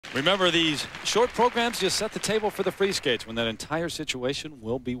Remember, these short programs just set the table for the free skates when that entire situation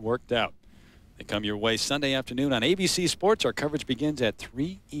will be worked out. They come your way Sunday afternoon on ABC Sports. Our coverage begins at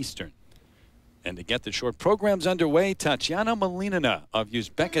 3 Eastern. And to get the short programs underway, Tatiana Malinina of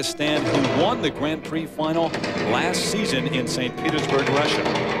Uzbekistan, who won the Grand Prix final last season in St. Petersburg, Russia.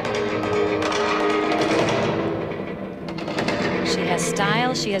 She has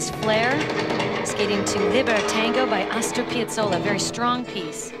style, she has flair. Skating to Libertango by Astor Piazzolla, very strong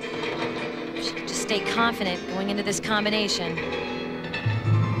piece. She can just stay confident going into this combination.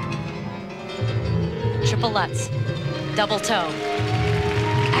 Triple Lutz, double toe.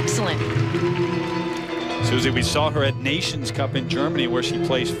 Excellent. Susie, we saw her at Nations Cup in Germany where she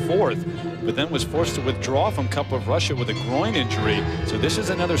placed 4th, but then was forced to withdraw from Cup of Russia with a groin injury. So this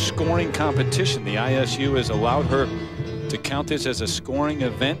is another scoring competition. The ISU has allowed her to count this as a scoring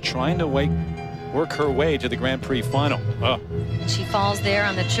event, trying to work her way to the Grand Prix final. Oh. She falls there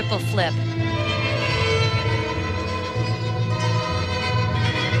on the triple flip.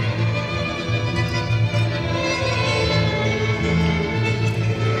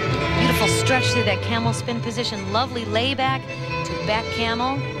 Beautiful stretch through that camel spin position. Lovely layback to back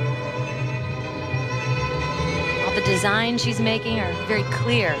camel. All the designs she's making are very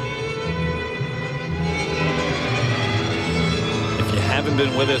clear. Haven't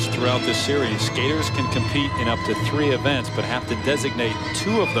been with us throughout this series. Skaters can compete in up to 3 events, but have to designate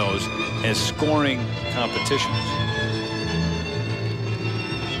 2 of those as scoring competitions.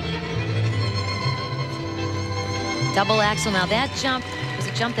 Double axel. Now that jump was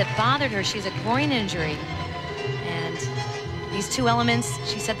a jump that bothered her. She has a groin injury. And these 2 elements,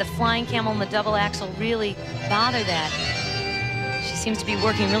 she said the flying camel and the double axel really bother that. She seems to be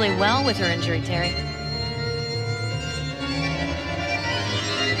working really well with her injury, Terry.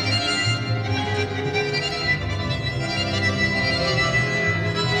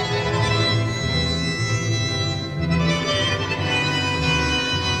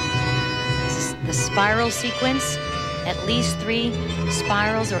 Spiral sequence, at least 3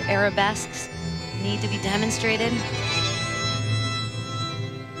 spirals or arabesques need to be demonstrated.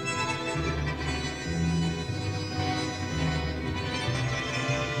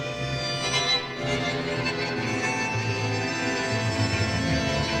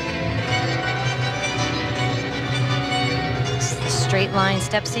 Straight line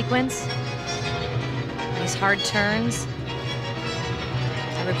step sequence. These hard turns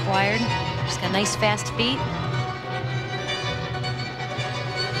are required. She's got nice fast feet.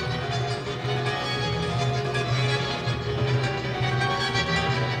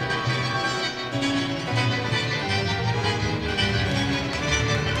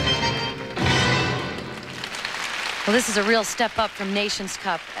 Well, this is a real step up from Nations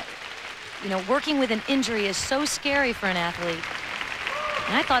Cup. You know, working with an injury is so scary for an athlete.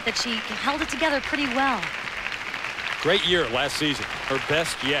 And I thought that she held it together pretty well. Great year last season, her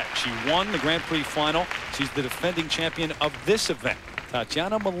best yet. She won the Grand Prix final. She's the defending champion of this event.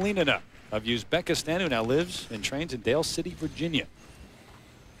 Tatiana Malinina of Uzbekistan, who now lives and trains in Dale City, Virginia.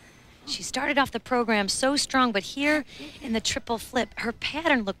 She started off the program so strong, but here in the triple flip, her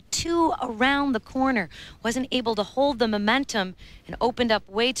pattern looked too around the corner. Wasn't able to hold the momentum and opened up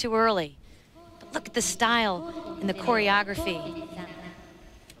way too early. But look at the style and the choreography.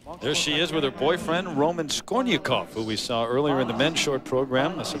 There she is with her boyfriend, Roman Skornyakov, who we saw earlier in the men's short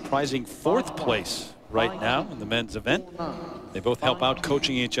program, a surprising 4th place right now in the men's event. They both help out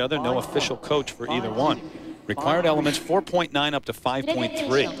coaching each other. No official coach for either one. Required elements 4.9 up to 5.3.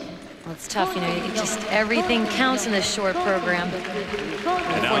 Well, it's tough, you know, everything counts in this short program.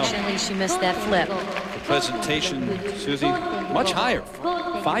 Unfortunately, she missed that flip. The presentation, Susie, much higher,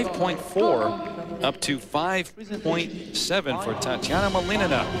 5.4 up to 5.7 for Tatiana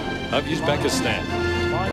Malinina of Uzbekistan.